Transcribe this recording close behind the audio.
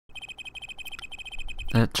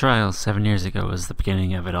That trial 7 years ago was the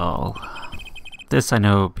beginning of it all. This I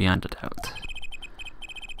know beyond a doubt.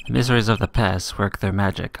 The miseries of the past work their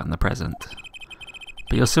magic on the present.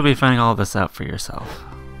 But you'll soon be finding all this out for yourself.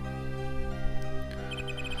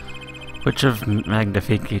 Which of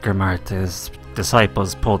Magnifique Marte's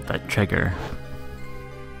disciples pulled that trigger?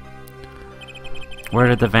 Where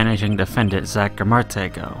did the vanishing defendant Zack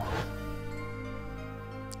Marte go?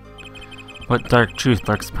 What dark truth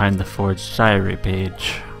lurks behind the forged diary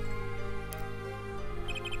page?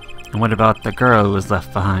 And what about the girl who was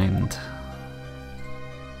left behind?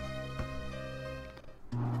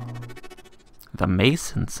 The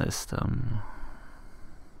Mason system.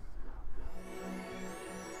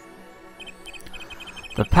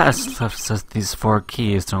 The past left us these 4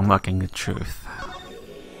 keys to unlocking the truth.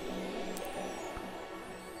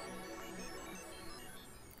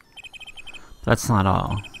 That's not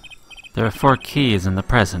all. There are 4 keys in the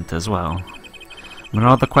present as well. When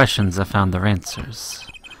all the questions have found their answers,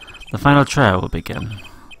 the final trial will begin.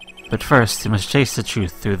 But first, you must chase the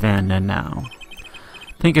truth through then and now.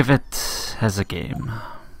 Think of it as a game.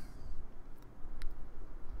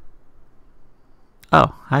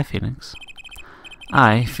 Oh, hi Phoenix.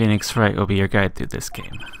 I, Phoenix Wright, will be your guide through this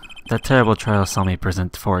game. That terrible trial saw me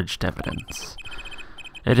present forged evidence.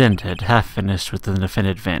 It ended, half-finished, with the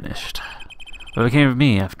defendant vanished. What became of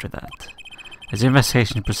me after that? As the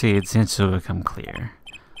investigation proceeds, the answer will become clear.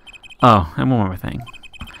 Oh, and one more thing.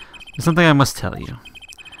 There's something I must tell you.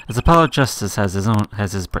 As Apollo Justice has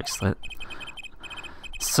his bracelet,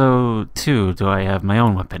 so too do I have my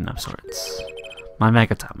own weapon of sorts. My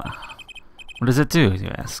Magatama. What does it do, you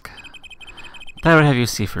ask? That would have you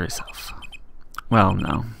see for yourself. Well,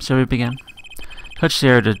 no. Shall we begin? Touch the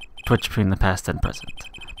air to twitch between the past and present.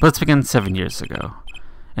 But let's begin 7 years ago.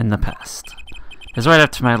 In the past. It was right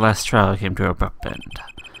after my last trial came to an abrupt end.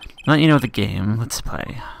 Now that you know the game, let's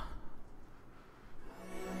play.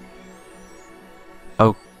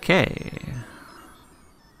 Okay.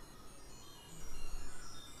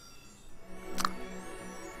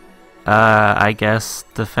 I guess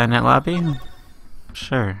defendant lobby?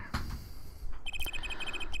 Sure.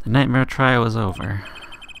 The nightmare trial was over,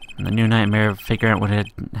 and the new nightmare of figuring out what had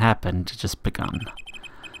happened had just begun.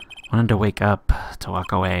 I wanted to wake up, to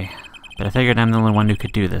walk away, but I figured I'm the only one who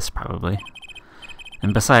could do this, probably.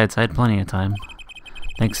 And besides, I had plenty of time,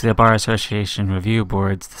 thanks to the Bar Association Review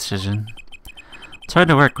Board's decision. It's hard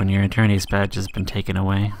to work when your attorney's badge has been taken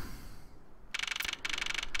away.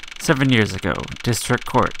 7 years ago, District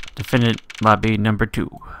Court, Defendant Lobby Number 2.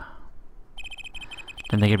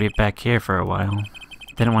 Didn't think I'd be back here for a while.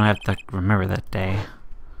 Didn't want to have to remember that day.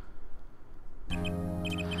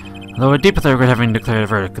 Though I deeply regret having declared a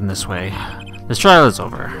verdict in this way, this trial is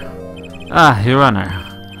over. Ah, Your Honor.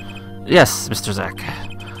 Yes, Mr. Zack.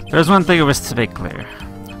 There is one thing I wish to make clear.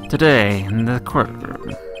 Today, in the courtroom,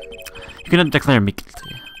 you cannot declare me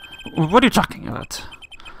guilty. What are you talking about?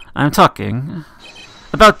 I'm talking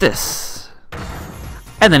about this.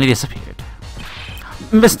 And then he disappeared.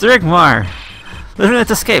 Mr. Igmar! The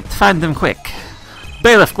defendant escaped. Find them quick.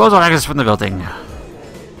 Bailiff, close all access from the building.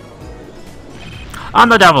 On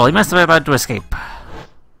the double, he must have been allowed to escape.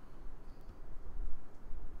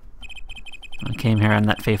 I came here on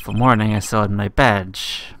that fateful morning, I still had my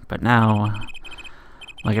badge. But now,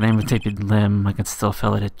 like an amputated limb, I can still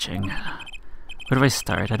feel it itching. Where do I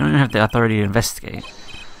start? I don't even have the authority to investigate.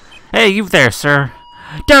 Hey, you there, sir!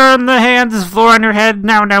 Down the hands, floor on your head,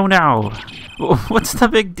 now, now, now! What's the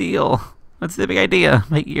big deal? What's the big idea?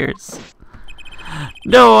 My ears.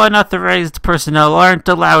 No unauthorized personnel aren't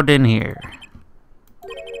allowed in here.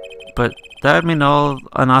 But that would mean all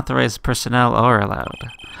unauthorized personnel are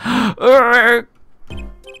allowed.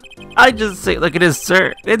 I just say it like it is,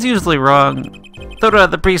 sir. It's usually wrong. Throw it out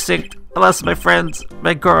of the precinct. I lost my friends,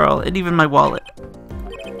 my girl, and even my wallet.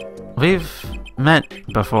 We've met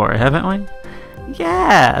before, haven't we?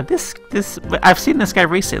 Yeah, I've seen this guy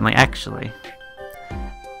recently, actually.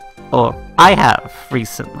 Oh, I have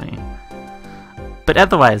recently. But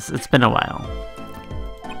otherwise, it's been a while.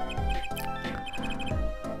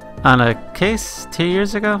 On a case 2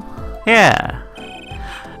 years ago? Yeah.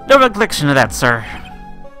 No recollection of that, sir.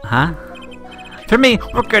 Huh? For me,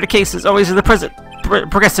 record case is always in the present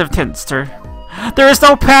progressive tense, sir. There is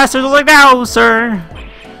no past, there's only now, sir.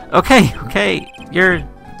 Okay, you're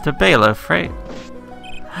the bailiff, right?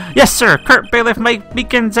 Yes, sir. Kurt Bailiff Mike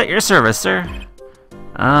Beacons at your service, sir.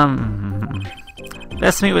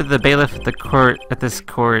 Best meet with the bailiff at this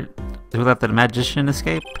court who let the magician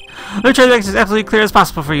escape. The transaction is absolutely clear as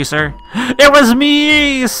possible for you, sir. It was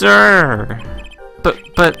me, sir.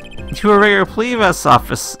 But you were a regular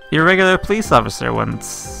police officer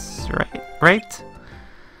once, right?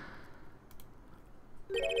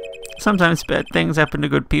 Sometimes bad things happen to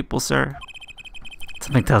good people, sir.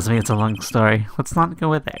 Something tells me it's a long story. Let's not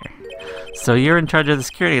go there. So you're in charge of the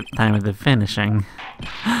security at the time of the finishing.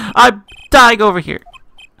 I'm dying over here.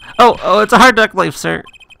 Oh, it's a hard knock life, sir.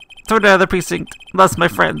 Thrown out of the precinct. Lost my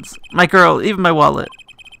friends, my girl, even my wallet.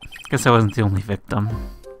 Guess I wasn't the only victim.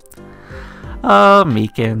 Oh,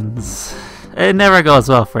 Meekins. It never goes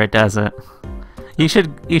well for it, does it? You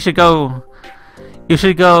should go,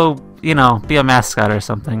 you know, be a mascot or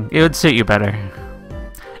something. It would suit you better.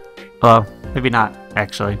 Well, maybe not,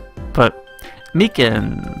 actually. But,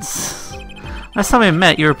 Meekins. Last time we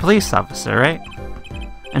met, you were a police officer, right?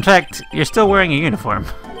 In fact, you're still wearing a uniform.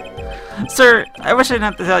 Sir, I wish I didn't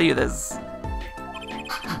have to tell you this.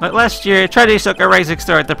 But last year, tragedy took a rising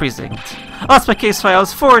star at the precinct. Lost my case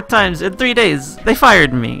files 4 times in 3 days. They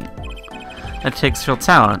fired me. That takes real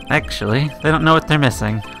talent, actually. They don't know what they're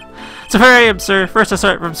missing. So here I am, sir. First I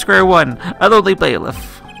start from square one, a lowly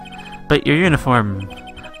bailiff. But your uniform...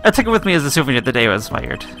 I took it with me as a souvenir the day I was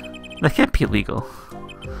fired. That can't be illegal.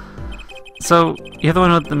 So, you're the one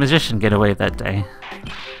who let the magician get away that day.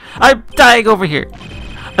 I'm dying over here.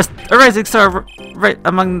 A rising star right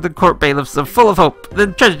among the court bailiffs of full of hope.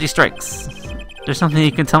 Then tragedy strikes. There's something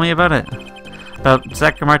you can tell me about it? About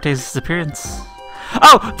Zach Marte's disappearance?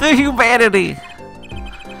 Oh, the humanity!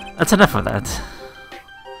 That's enough of that.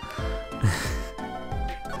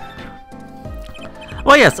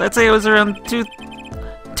 Well, yes, I'd say it was around 2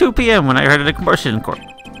 p.m. when I heard a commotion in court.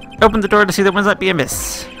 I opened the door to see there was not be a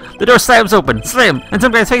miss. The door slams open, slam, and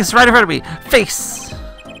some guy's face is right in front of me. Face!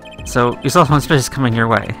 So, you saw someone suspicious coming your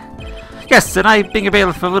way. Yes, and I, being a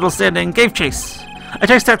bailiff of Little Standing, gave chase. I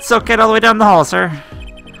chased that silkhead all the way down the hall, sir.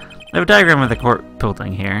 I have a diagram of the court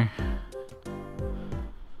building here.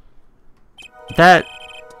 That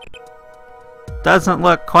doesn't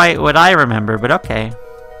look quite what I remember, but okay.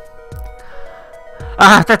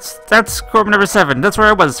 Ah, that's court number 7. That's where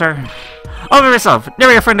I was, sir. All by myself.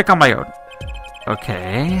 Never a friend to call my own.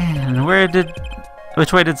 Okay, and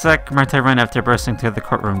which way did Zach Marte run after bursting through the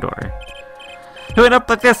courtroom door? He went up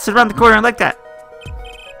like this and around the corner like that.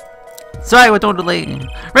 So I went no delay.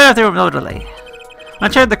 Right after him, no delay. When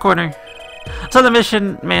I turned the corner, saw the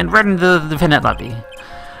mission man run into the defendant lobby.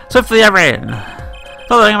 Swiftly I ran.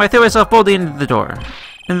 Following him, I threw myself boldly into the door.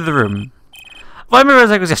 Into the room. Well, I remember it was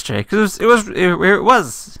like it was yesterday, because it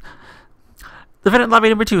was. Defendant lobby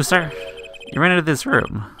number 2, sir. You ran into this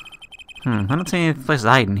room. I don't see any place to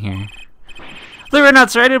hide in here. Believe it or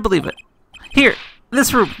not, sir, I didn't believe it. Here,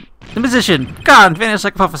 this room, the musician, gone, vanished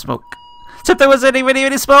like a puff of smoke. Except there wasn't even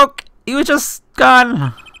any smoke. He was just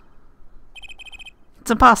gone.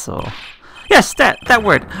 It's impossible. Yes, that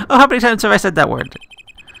word. Oh, how many times have I said that word?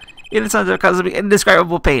 It sounds like it causes me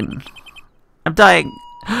indescribable pain. I'm dying.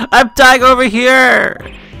 I'm dying over here.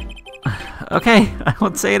 Okay, I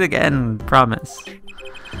won't say it again, promise.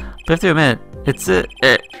 But I have to admit, it's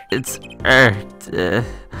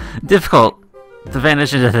difficult to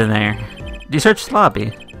vanish into thin air. Did you search the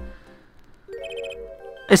lobby?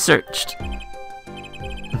 I searched.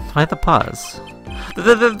 Why the pause?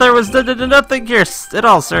 There was nothing here at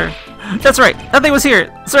all, sir. That's right, nothing was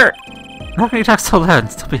here, sir. How can you talk so loud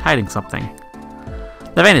and still be hiding something?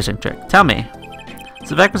 The vanishing trick. Tell me.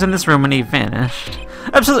 So Beck was in this room when he vanished.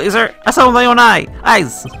 Absolutely, sir. I saw with my own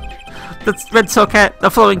eyes. The red silk hat, the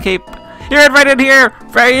flowing cape. You're right in here,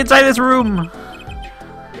 right inside this room.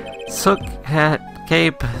 Silk hat,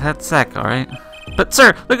 cape. That's Zach, all right. But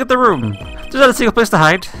sir, look at the room. There's not a single place to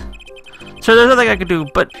hide. Sir, there's nothing I can do,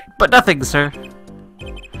 but nothing, sir.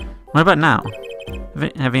 What about now?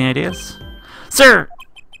 Have any ideas? Sir!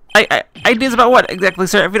 Ideas about what exactly,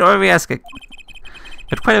 sir, if you don't mind me asking? You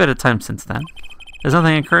had quite a bit of time since then. Has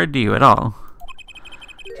nothing occurred to you at all?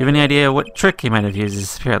 Do you have any idea what trick he might have used to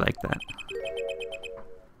disappear like that?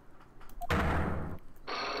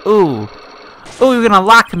 Ooh! Ooh, you're gonna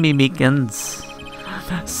lock me, Meekins!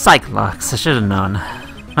 Psych locks, I should have known.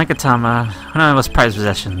 My katana, one of my most prized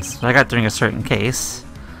possessions, I got during a certain case.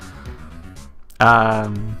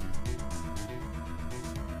 A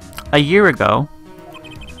year ago,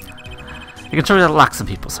 you can show that locks some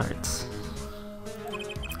people's hearts.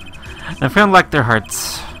 And if you unlock their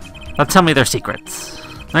hearts, they'll tell me their secrets.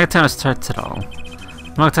 My katana starts it all.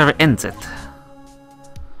 My katana ends it.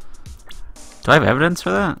 Do I have evidence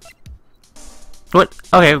for that? What?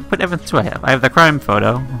 Okay, what evidence do I have? I have the crime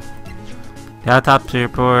photo, the autopsy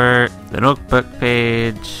report, the notebook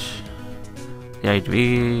page, the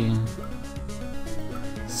IV,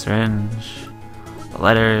 syringe, the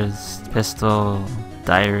letters, the pistol,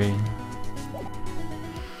 diary.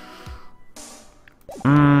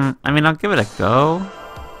 I mean, I'll give it a go.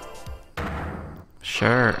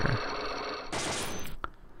 Sure.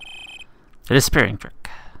 The disappearing trick.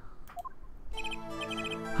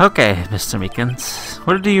 Okay, Mr. Meekins.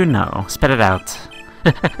 What do you know? Spit it out.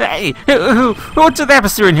 Hey! What's the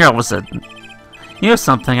atmosphere in here all of a sudden? You know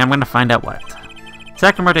something, I'm gonna find out what.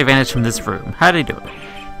 Sakamurti vanished from this room. How did he do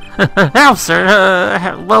it? How,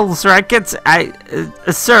 sir? Well, sir, I can't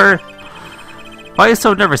sir... Why are you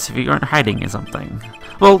so nervous if you aren't hiding something?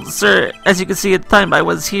 Well, sir, as you can see at the time I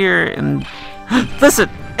was here and... Listen!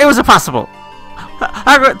 It was impossible!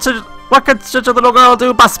 What could such a little girl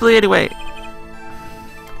do possibly anyway?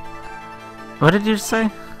 What did you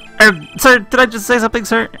say? Sir, did I just say something,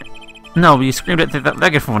 sir? No, you screamed it through that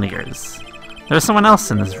megaphone of yours. There was someone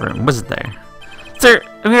else in this room, wasn't there? Sir,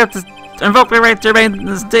 we have to invoke my right to remain in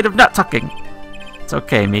the state of not talking. It's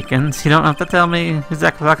okay, Meekins. You don't have to tell me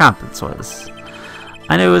exactly what competence was.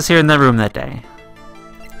 I knew it was here in the room that day.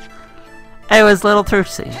 It was little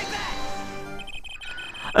Trucy.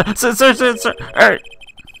 Sir.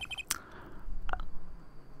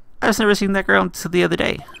 I was never seen that girl until the other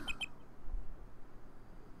day.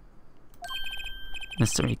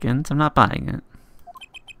 Mr. Meekins, I'm not buying it.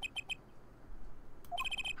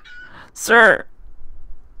 Sir!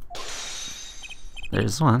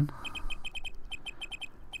 There's one.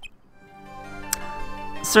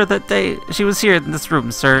 Sir, that day, she was here in this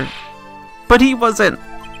room, sir. But he wasn't!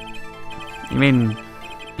 You mean,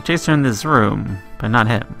 you chased her in this room, but not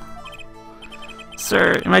him?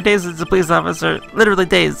 Sir, in my days as a police officer, literally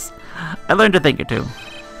days, I learned a thing or two.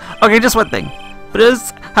 Okay, just one thing. But it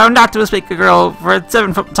is how not to mistake a girl for a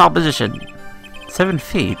 7-foot tall position. 7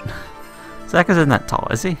 feet? Zack isn't that tall,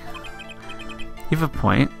 is he? You have a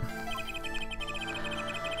point.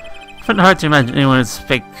 I find it hard to imagine anyone would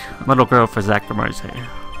fake a little girl for Sakamurti.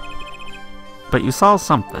 But you saw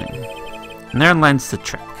something. And therein lies the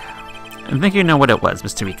trick. I think you know what it was,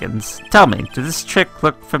 Mr. Meekins. Tell me, does this trick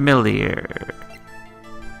look familiar?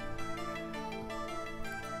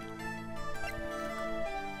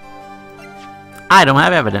 I don't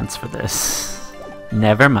have evidence for this.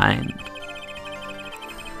 Never mind.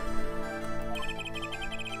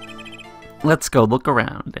 Let's go look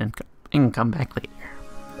around and come back later.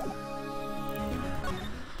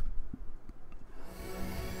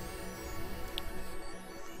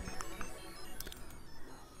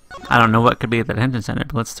 I don't know what could be at the detention center,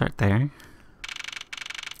 but let's start there.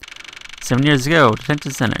 7 years ago,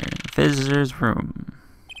 detention center, visitor's room.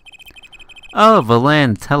 Oh,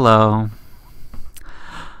 Valent, hello.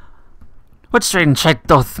 What strange sight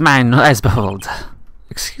doth mine eyes behold?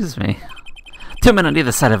 Excuse me. 2 men on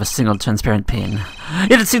either side of a single transparent pane.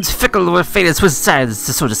 Yet it seems fickle where fate is switched sides,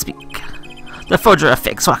 so to speak. The forger of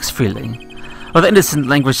fakes walks freely, while the innocent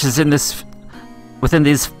languishes within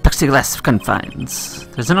these plexiglass confines.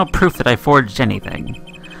 There's no proof that I forged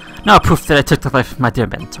anything. No proof that I took the life of my dear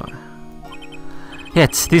mentor.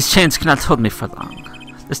 Yet, these chains cannot hold me for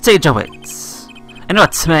long. The stage awaits. And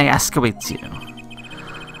what, may I ask, awaits you?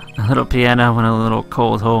 A little piano and a little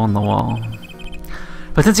cold hole in the wall.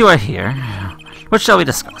 But since you are here, what shall we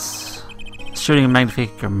discuss? Shooting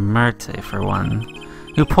Magnifique Merte, for one.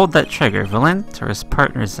 Who pulled that trigger, Valent or his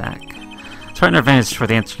partner Zack? His partner vanished before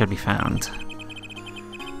the answer could be found.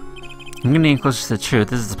 I'm getting closer to the truth.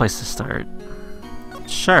 This is the place to start.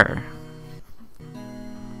 Sure.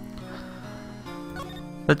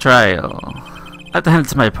 The trial. I have to hand it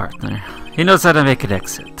to my partner. He knows how to make an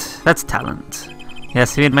exit. That's talent.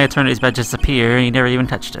 Yes, he made my eternity's badge disappear, and he never even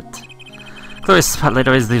touched it. Glorious spotlight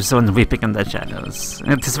always leaves one weeping in the shadows,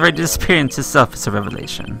 and his very disappearance itself is a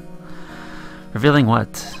revelation. Revealing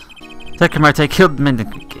what? Sakamurti killed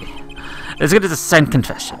Magnifique. As good as a signed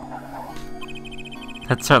confession.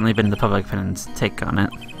 That's certainly been the public opinion's take on it.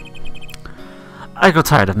 I grow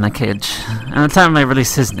tired of my cage, and the time of my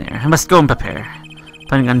release is near. I must go and prepare.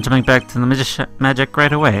 Planning on jumping back to the magic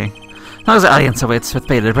right away. As long as the audience awaits with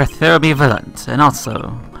bated breath, there will be Valent, and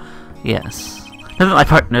also... Yes. Now that my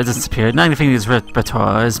partner has disappeared, Magnifique's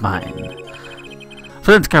repertoire is mine.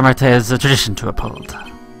 Valent Sakamurti has a tradition to uphold.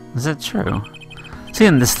 Is it true? See,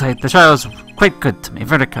 in this light, the trial is quite good to me,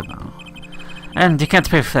 very criminal. And you can't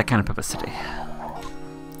pay for that kind of publicity.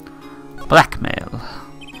 Blackmail.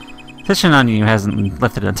 Suspicion on you hasn't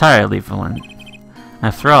lifted entirely, Valent.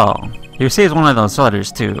 After all, you received one of those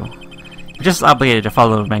letters too. You're just obligated to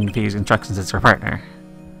follow Magnifique's instructions as your partner.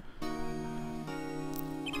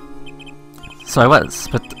 So I was,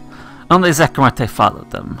 but only Sakamurti followed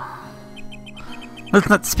them. Let's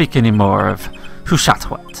not speak any more of who shot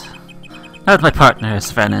what. Now that my partner has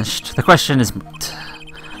vanished, the question is moot.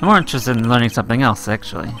 I'm more interested in learning something else,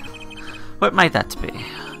 actually. What might that be?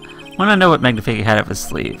 I want to know what Magnifique had up his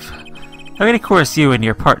sleeve. How can he coerce you and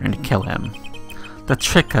your partner to kill him? The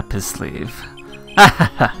trick up his sleeve.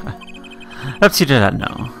 Perhaps you do not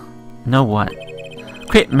know. Know what?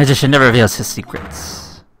 Great magician never reveals his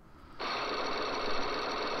secrets.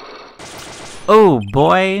 Oh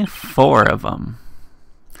boy, 4 of them.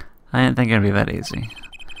 I didn't think it'd be that easy.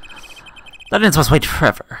 The audience must wait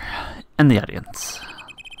forever. In the audience.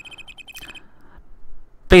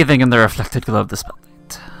 Bathing in the reflected glow of the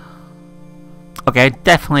spotlight. Okay, I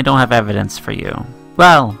definitely don't have evidence for you.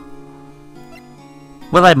 Well,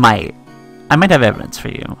 I might. I might have evidence for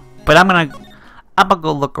you. But I'm gonna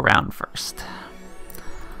go look around first.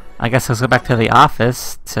 I guess let's go back to the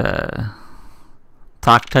office to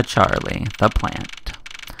talk to Charlie, the plant.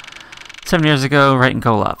 7 years ago, right in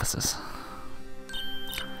coal offices.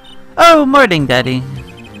 Oh, morning, Daddy.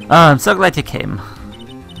 Oh, I'm so glad you came.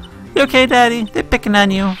 You okay, Daddy? They're picking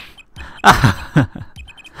on you.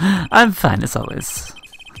 I'm fine, as always.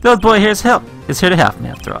 The old boy here is here to help me,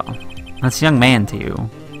 after all. That's a young man to you.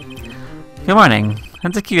 Good morning.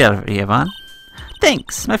 That's a cute outfit, Yvonne.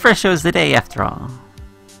 Thanks. My first show is the day, after all.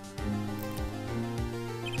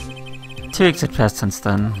 2 weeks had passed since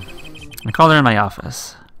then. I called her in my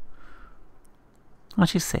office. Oh,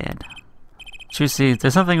 she's sad. Juicy,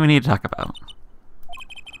 there's something we need to talk about.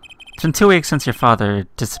 It's been 2 weeks since your father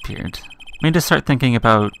disappeared. We need to start thinking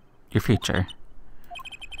about your future.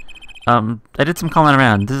 I did some calling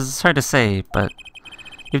around. This is hard to say, but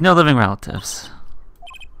you've no living relatives.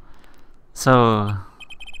 So, I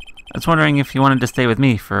was wondering if you wanted to stay with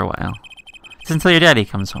me for a while. Just until your daddy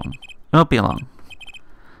comes home. It won't be long.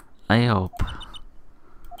 I hope.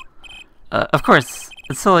 Of course,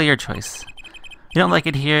 it's solely your choice. You don't like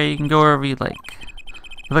it here, you can go wherever you like.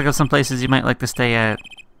 Look up some places you might like to stay at.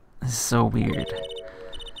 This is so weird.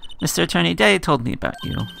 Mr. Attorney, Daddy told me about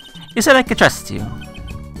you. He said I could trust you.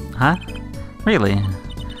 Huh? Really?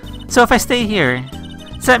 So if I stay here,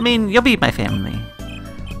 does that mean you'll be my family?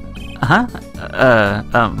 Huh?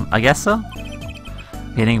 I guess so?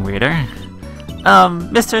 Getting weirder?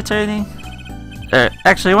 Mr. Attorney?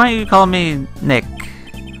 Actually, why don't you call me Nick?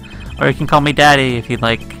 Or you can call me Daddy if you'd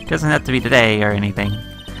like. It doesn't have to be today or anything.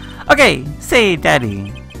 Okay, say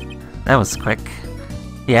Daddy. That was quick.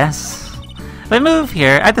 Yes? If I move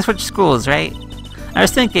here, I have to switch schools, right? I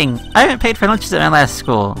was thinking, I haven't paid for lunches at my last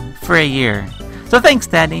school for a year. So thanks,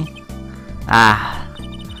 Daddy. Ah.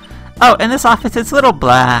 Oh, and this office is a little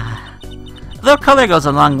blah. A little color goes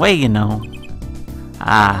a long way, you know.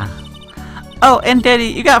 Ah. Oh, and Daddy,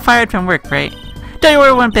 you got fired from work, right? Don't you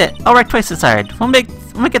worry one bit. I'll work twice as hard. We'll make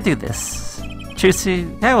it through this. Juicy,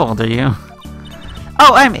 how old are you?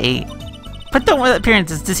 Oh, I'm 8. But don't let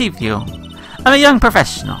appearances deceive you. I'm a young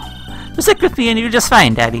professional. Just stick with me and you're just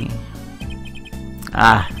fine, Daddy.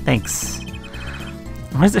 Ah, thanks.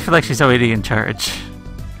 Why does it feel like she's already in charge?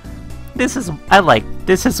 This is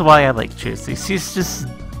why I like Juicy. She's just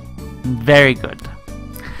very good.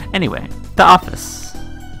 Anyway, the office.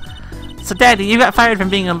 So Daddy, you got fired from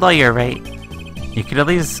being a lawyer, right? You could at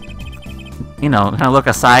least, you know, kind of look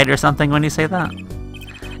aside or something when you say that.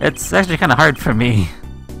 It's actually kind of hard for me.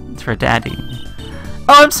 It's for Daddy.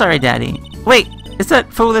 Oh, I'm sorry, Daddy. Wait, is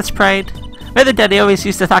that foolish pride? My other Daddy always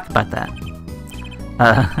used to talk about that.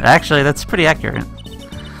 Actually, that's pretty accurate.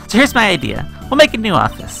 So here's my idea. We'll make a new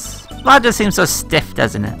office. Law just seems so stiff,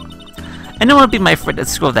 doesn't it? And no one will be my friend at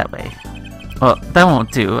school that way. Well, that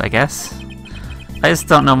won't do, I guess. I just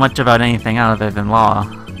don't know much about anything other than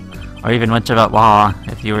law. Or even much about law,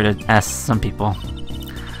 if you were to ask some people.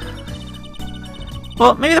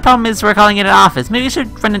 Well, maybe the problem is we're calling it an office. Maybe we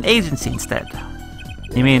should run an agency instead.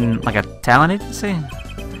 You mean, like a talent agency?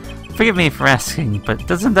 Forgive me for asking, but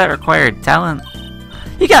doesn't that require talent?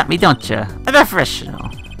 You got me, don't you? I'm a professional.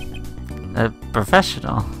 A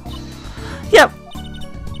professional? Yep.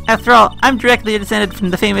 After all, I'm directly descended from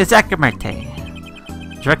the famous Zach Marte.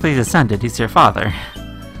 Directly descended? He's your father.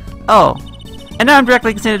 Oh. And now I'm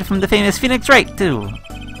directly descended from the famous Phoenix Wright, too.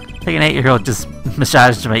 Like an 8-year-old just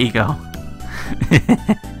massaged my ego.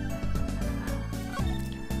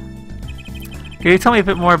 Can you tell me a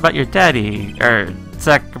bit more about your daddy, or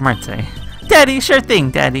Zach Marte? Daddy, sure thing,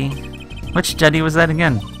 Daddy. Which Daddy was that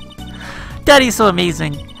again? Daddy's so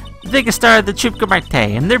amazing. The biggest star of the troupe Gamarte,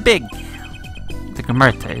 and they're big. The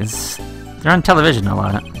Gamartes. They're on television a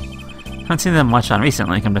lot. Haven't seen them much on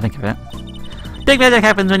recently, come to think of it. Big magic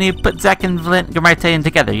happens when you put Zach and Valent Gamarte in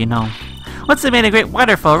together, you know. Once they made a great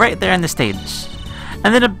waterfall right there on the stage.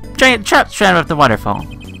 And then a giant trout swam up the waterfall.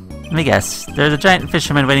 Let me guess, there's a giant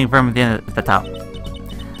fisherman waiting for him at the top.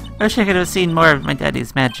 I wish I could have seen more of my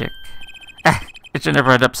daddy's magic. It should never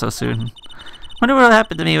brought it up so soon. Wonder what will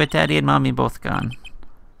happen to me with Daddy and Mommy both gone.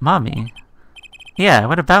 Mommy? Yeah,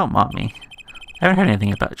 what about Mommy? I haven't heard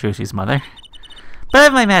anything about Juicy's mother. But I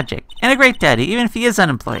have my magic, and a great daddy, even if he is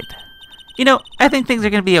unemployed. You know, I think things are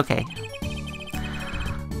gonna be okay.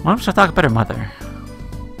 Why don't you talk about her mother?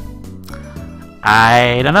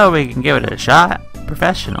 I don't know, we can give it a shot.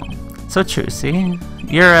 Professional. So true, see?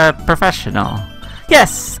 You're a professional.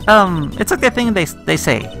 Yes, it's like that thing they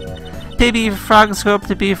say. Baby frogs grow up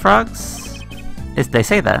to be frogs? They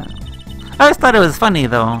say that. I always thought it was funny,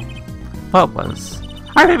 though. What was?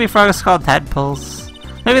 Aren't baby frogs called tadpoles?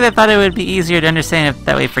 Maybe they thought it would be easier to understand it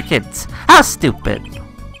that way for kids. How stupid!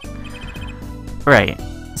 Right.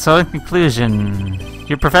 So in conclusion,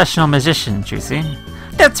 you're a professional magician, Trucy.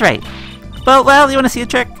 That's right. Well, you wanna see a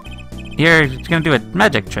trick? You're gonna do a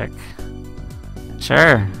magic trick.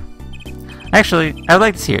 Sure. Actually, I'd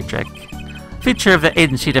like to see your trick. The future of the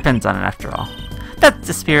agency depends on it, after all. That's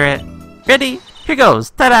the spirit. Ready? Here goes.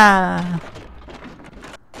 Ta-da!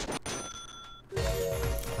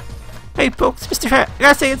 Hey, folks, Mr. Fat, I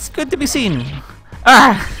gotta say, it's good to be seen.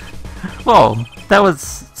 Ah! Whoa, that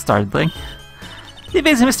was startling. The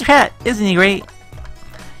amazing Mr. Fat, isn't he great?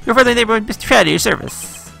 Your friendly neighborhood Mr. Fat at your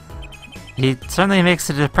service. He certainly makes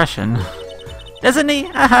a impression. Doesn't he?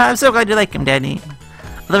 Haha, I'm so glad you like him, Danny.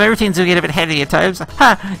 Although my routines will get a bit heady at times.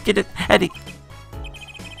 Ha! Get it? Heady.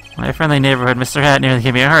 My friendly neighborhood Mr. Hat nearly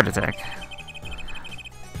gave me a heart attack.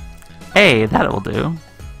 Hey, that'll do.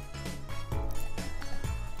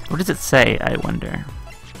 What does it say, I wonder?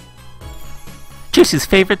 Juicy's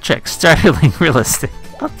favorite trick, startling realistic.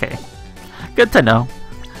 Okay. Good to know.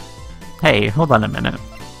 Hey, hold on a minute.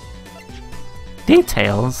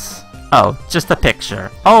 Details? Oh, just a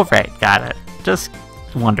picture. Oh, right, got it. Just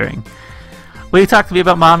wondering. Will you talk to me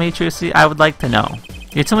about Mommy, Trucy? I would like to know.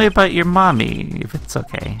 You tell me about your mommy, if it's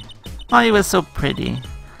okay. Mommy was so pretty.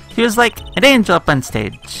 She was like an angel up on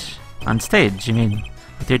stage. On stage, you mean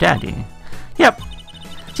with your daddy? Yep.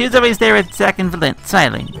 She was always there with Zack and Valent,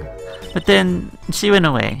 smiling. But then she went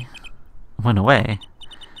away. Went away?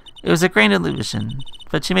 It was a great illusion,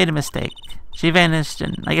 but she made a mistake. She vanished,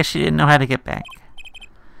 and I guess she didn't know how to get back.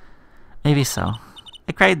 Maybe so.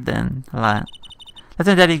 I cried then, a lot. That's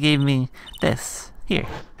when Daddy gave me this. Here.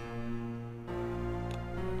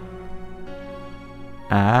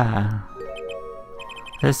 Ah.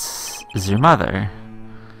 This is your mother.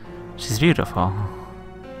 She's beautiful.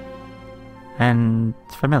 And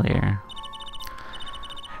familiar.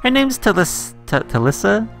 Her name's Talissa?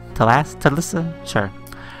 Talissa? Sure.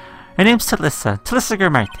 Her name's Talissa. Talissa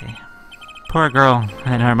Grimarte. Poor girl,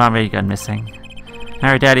 and her mommy gone missing. Now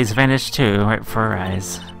her daddy's vanished too, right before her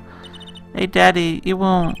eyes. Hey Daddy, you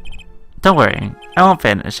won't... Don't worry, I won't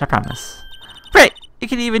vanish, I promise. Right! You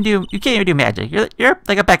can't even do magic. You're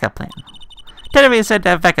like a backup plan. Daddy always said to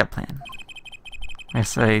have a backup plan. I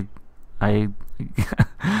say... I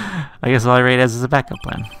guess all I rate as is a backup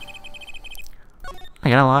plan. I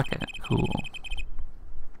gotta lock it. Cool.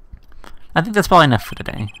 I think that's probably enough for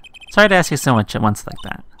today. Sorry to ask you so much at once like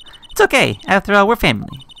that. It's okay. After all, we're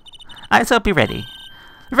family. I just hope you're ready.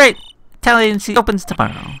 Right. Talent agency opens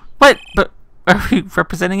tomorrow. What? But are we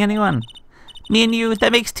representing anyone? Me and you?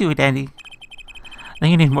 That makes two, Danny. I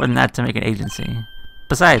think you need more than that to make an agency.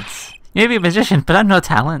 Besides, you may be a magician, but I'm no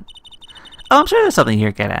talent. Oh, I'm sure there's something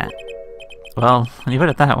you're good at. Well, when you put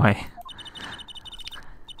it that way.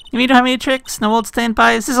 You mean you don't have any tricks? No old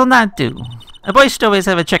standbys? This'll not do. A boy should always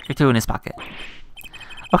have a trick or two in his pocket.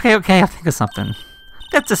 Okay, I'll think of something.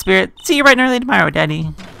 That's the spirit. See you bright and early tomorrow, Daddy.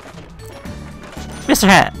 Mr.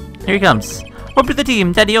 Hat, here he comes. Up to the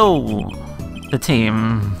team, Daddy-o! The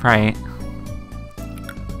team, right.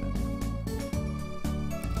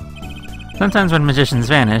 Sometimes when magicians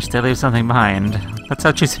vanish, they leave something behind. That's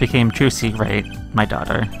how Trucy became Trucy, right, my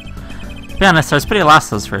daughter. To be honest, I was pretty lost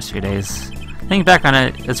those first few days. Thinking back on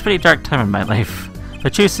it, it's a pretty dark time in my life.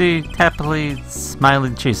 But Trucy, happily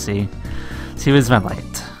smiling Trucy, she was my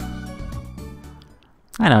light.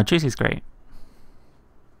 I know, Trucy's great.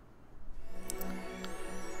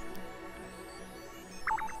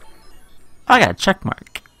 I got a check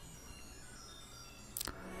mark.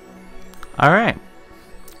 Alright.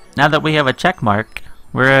 Now that we have a check mark,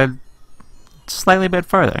 we're slightly a bit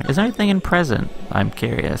further. Is there anything in present? I'm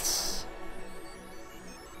curious.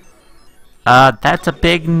 That's a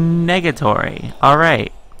big negatory.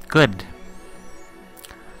 Alright, good.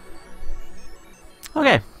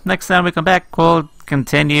 Okay, next time we come back, we'll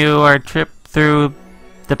continue our trip through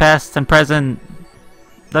the past and present,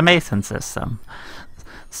 the Mason system.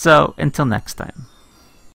 So, until next time.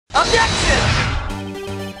 Objection!